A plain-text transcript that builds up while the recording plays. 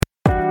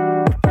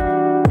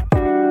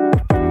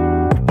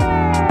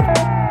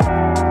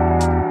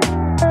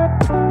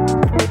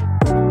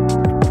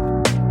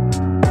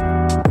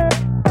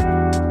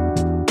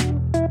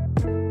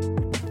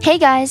Hey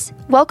guys,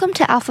 welcome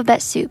to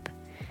Alphabet Soup.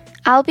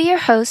 I'll be your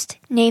host,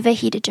 Neva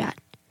Hidajat.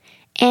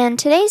 And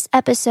today's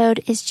episode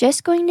is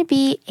just going to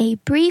be a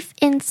brief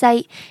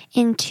insight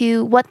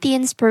into what the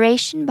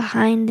inspiration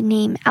behind the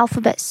name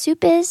Alphabet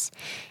Soup is,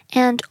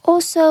 and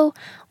also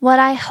what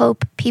I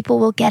hope people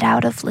will get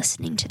out of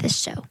listening to this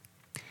show.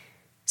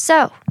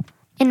 So,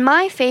 in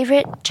my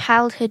favorite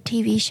childhood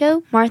TV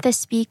show, Martha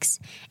Speaks,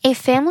 a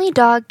family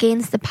dog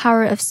gains the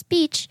power of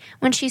speech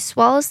when she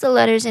swallows the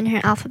letters in her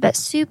alphabet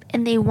soup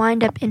and they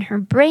wind up in her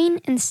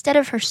brain instead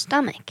of her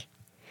stomach.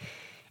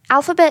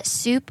 Alphabet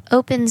Soup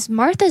opens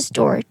Martha's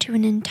door to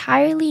an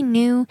entirely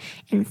new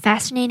and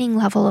fascinating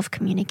level of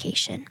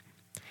communication.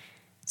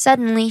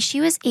 Suddenly,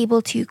 she was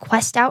able to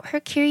quest out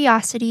her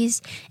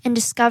curiosities and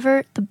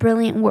discover the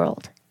brilliant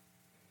world.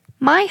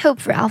 My hope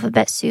for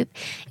Alphabet Soup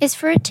is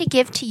for it to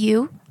give to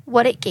you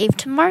what it gave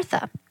to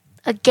Martha,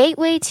 a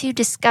gateway to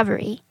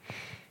discovery.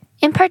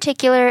 In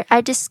particular,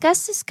 I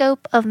discuss the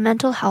scope of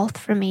mental health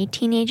from a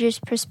teenager's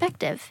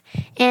perspective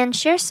and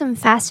share some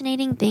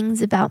fascinating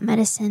things about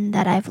medicine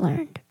that I've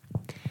learned.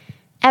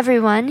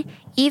 Everyone,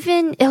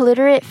 even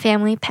illiterate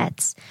family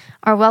pets,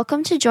 are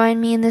welcome to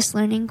join me in this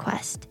learning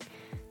quest.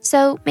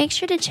 So make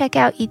sure to check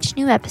out each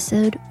new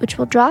episode, which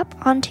will drop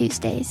on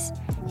Tuesdays.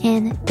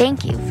 And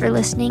thank you for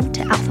listening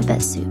to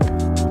Alphabet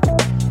Soup.